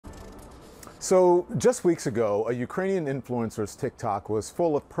So, just weeks ago, a Ukrainian influencer's TikTok was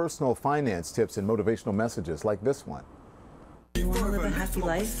full of personal finance tips and motivational messages like this one. You want to live a happy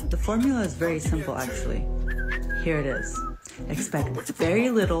life? The formula is very simple, actually. Here it is. Expect very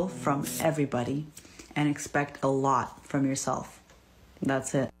little from everybody and expect a lot from yourself.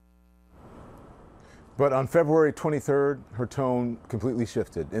 That's it. But on February 23rd, her tone completely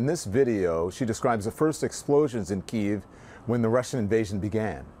shifted. In this video, she describes the first explosions in Kyiv when the Russian invasion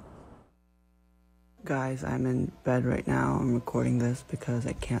began. Guys, I'm in bed right now. I'm recording this because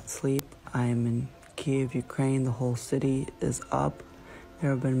I can't sleep. I'm in Kyiv, Ukraine. The whole city is up. There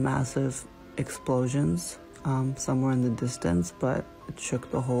have been massive explosions somewhere in the distance, but it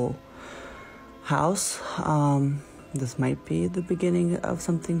shook the whole house. This might be the beginning of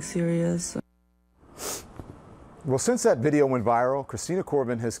something serious. Well, since that video went viral, Kristina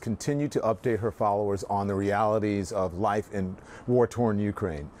Korban has continued to update her followers on the realities of life in war-torn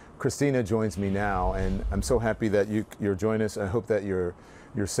Ukraine. Kristina joins me now, and I'm so happy that you're joining us. I hope that you're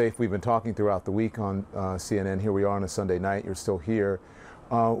safe. We've been talking throughout the week on CNN. Here we are on a Sunday night. You're still here.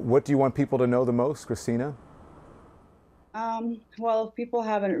 What do you want people to know the most, Kristina? Well, if people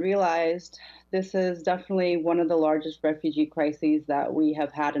haven't realized, this is definitely one of the largest refugee crises that we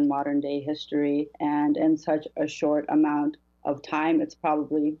have had in modern day history. And in such a short amount of time, it's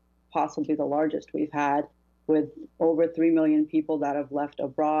possibly the largest we've had, with over 3 million people that have left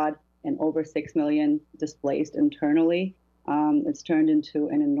abroad and over 6 million displaced internally. It's turned into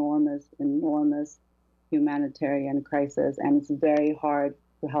an enormous humanitarian crisis. And it's very hard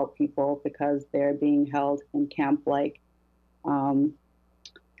to help people because they're being held in camp-like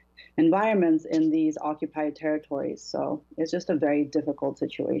environments in these occupied territories. So it's just a very difficult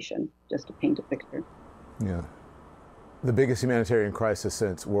situation, just to paint a picture. Yeah. The biggest humanitarian crisis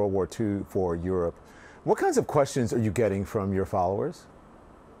since World War II for Europe. What kinds of questions are you getting from your followers?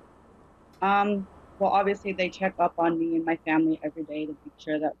 Well, obviously they check up on me and my family every day to make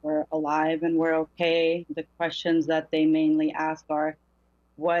sure that we're alive and we're okay. The questions that they mainly ask are,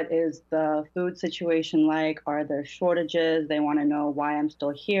 what is the food situation like? Are there shortages? They want to know why I'm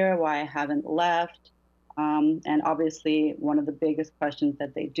still here, why I haven't left. And obviously, one of the biggest questions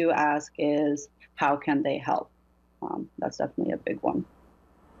that they do ask is, how can they help? That's definitely a big one.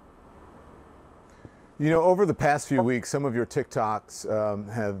 You know, over the past few weeks, some of your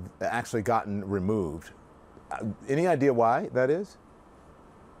TikToks have actually gotten removed. Any idea why that is?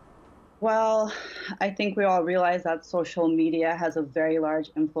 Well, I think we all realize that social media has a very large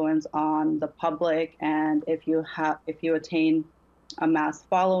influence on the public, and if you attain a mass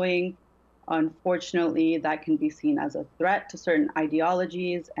following, unfortunately, that can be seen as a threat to certain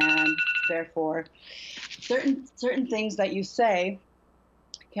ideologies, and therefore, certain things that you say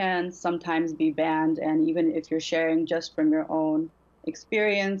can sometimes be banned. And even if you're sharing just from your own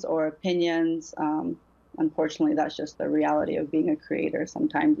experience or opinions, unfortunately, that's just the reality of being a creator.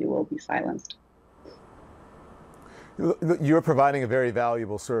 Sometimes you will be silenced. You're providing a very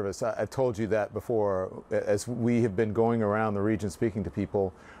valuable service. I've told you that before, as we have been going around the region speaking to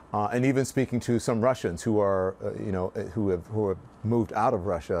people, and even speaking to some Russians who are, who have moved out of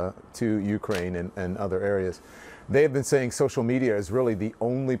Russia to Ukraine and other areas. They have been saying social media is really the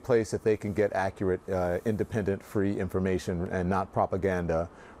only place that they can get accurate, independent, free information and not propaganda,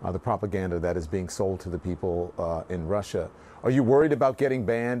 the propaganda that is being sold to the people in Russia. Are you worried about getting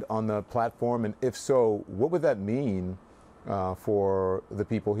banned on the platform? And if so, what would that mean for the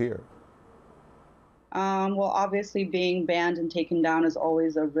people here? Well, obviously being banned and taken down is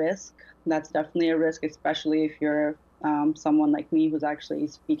always a risk. That's definitely a risk, especially if you're someone like me who's actually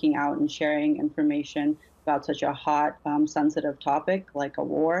speaking out and sharing information about such a hot, sensitive topic like a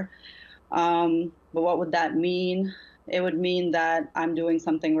war. But what would that mean? It would mean that I'm doing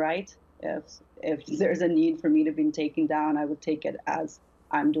something right. If there's a need for me to be taken down, I would take it as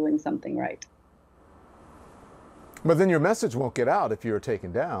I'm doing something right. But then your message won't get out if you're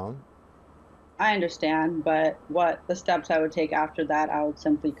taken down. I understand, but what the steps I would take after that, I would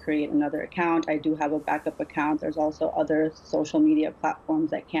simply create another account. I do have a backup account. There's also other social media platforms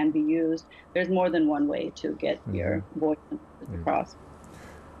that can be used. There's more than one way to get your voice across.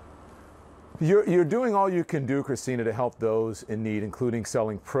 You're doing all you can do, Kristina, to help those in need, including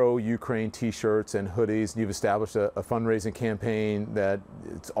selling pro-Ukraine T-shirts and hoodies. You've established a fundraising campaign that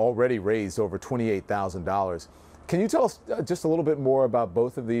it's already raised over $28,000. Can you tell us just a little bit more about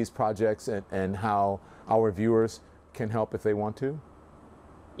both of these projects and how our viewers can help if they want to?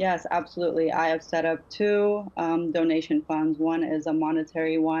 Yes, absolutely. I have set up two donation funds. One is a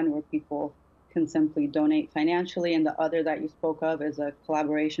monetary one where people can simply donate financially, and the other that you spoke of is a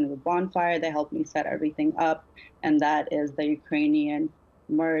collaboration with Bonfire. They helped me set everything up, and that is the Ukrainian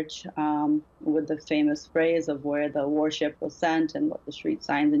merch with the famous phrase of where the warship was sent and what the street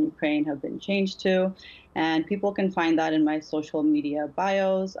signs in Ukraine have been changed to. And people can find that in my social media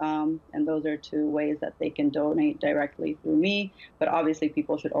bios. And those are two ways that they can donate directly through me. But obviously,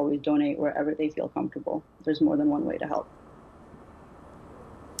 people should always donate wherever they feel comfortable. There's more than one way to help.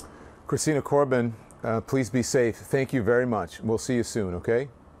 Kristina Korban, please be safe. Thank you very much. We'll see you soon, okay?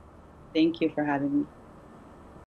 Thank you for having me.